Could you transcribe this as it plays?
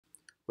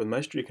With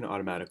Maestra, you can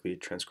automatically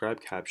transcribe,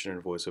 caption,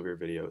 and voice over your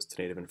videos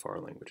to native and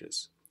foreign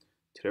languages.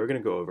 Today we're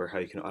going to go over how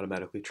you can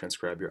automatically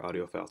transcribe your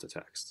audio file to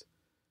text.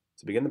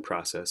 To begin the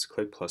process,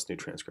 click plus new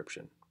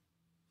transcription.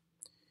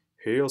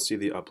 Here you'll see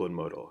the upload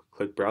modal.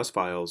 Click browse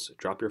files,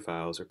 drop your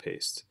files, or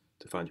paste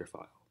to find your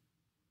file.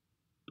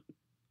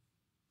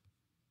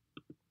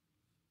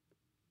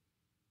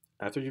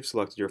 After you've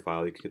selected your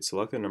file, you can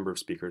select the number of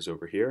speakers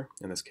over here.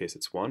 In this case,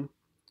 it's 1.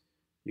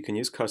 You can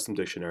use custom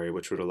dictionary,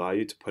 which would allow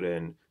you to put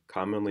in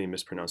commonly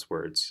mispronounced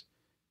words.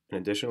 And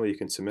additionally, you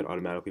can submit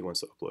automatically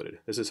once uploaded.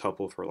 This is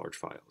helpful for large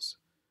files.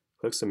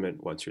 Click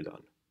submit once you're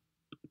done.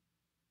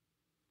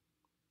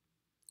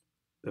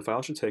 The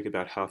file should take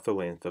about half the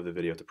length of the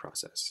video to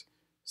process.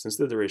 Since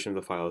the duration of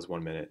the file is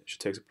 1 minute, it should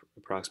take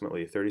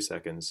approximately 30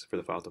 seconds for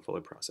the file to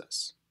fully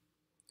process.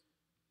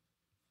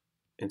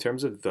 In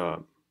terms of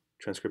the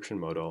transcription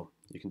modal,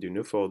 you can do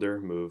new folder,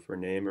 move, or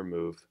name,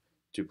 remove,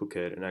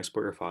 duplicate, and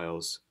export your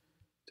files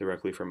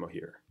directly from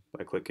here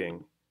by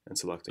clicking and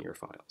selecting your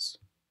files.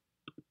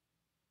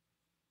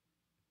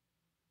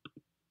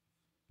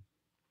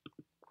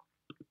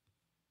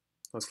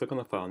 Let's click on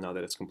the file now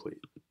that it's complete.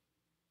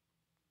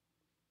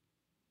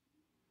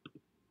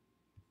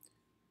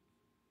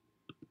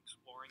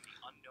 Exploring the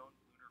unknown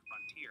lunar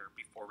frontier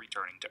before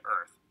returning to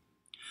Earth.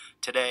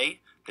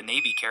 Today, the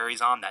Navy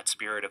carries on that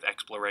spirit of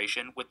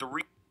exploration with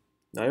the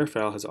Now your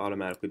file has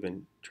automatically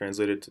been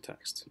translated to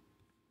text.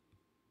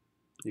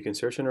 You can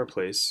search and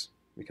replace,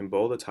 you can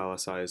bold,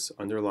 italicize,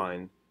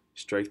 underline,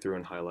 strike through,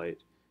 and highlight,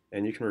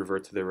 and you can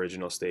revert to the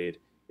original state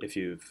if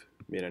you've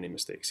made any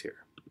mistakes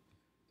here.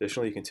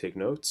 Additionally, you can take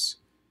notes,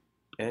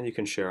 and you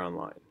can share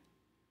online.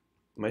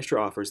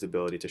 Maestra offers the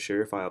ability to share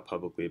your file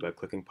publicly by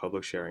clicking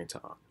Public Sharing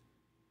to On.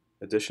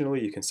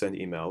 Additionally, you can send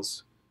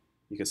emails.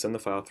 You can send the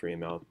file through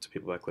email to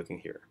people by clicking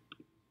here.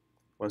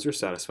 Once you're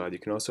satisfied, you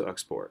can also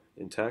export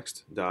in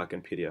text, doc,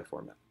 and PDF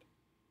format.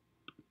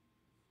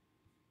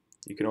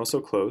 You can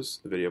also close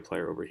the video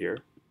player over here,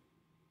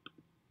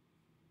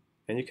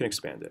 and you can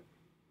expand it.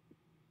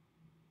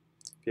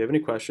 If you have any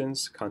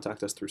questions,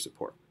 contact us through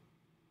support.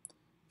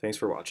 Thanks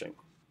for watching.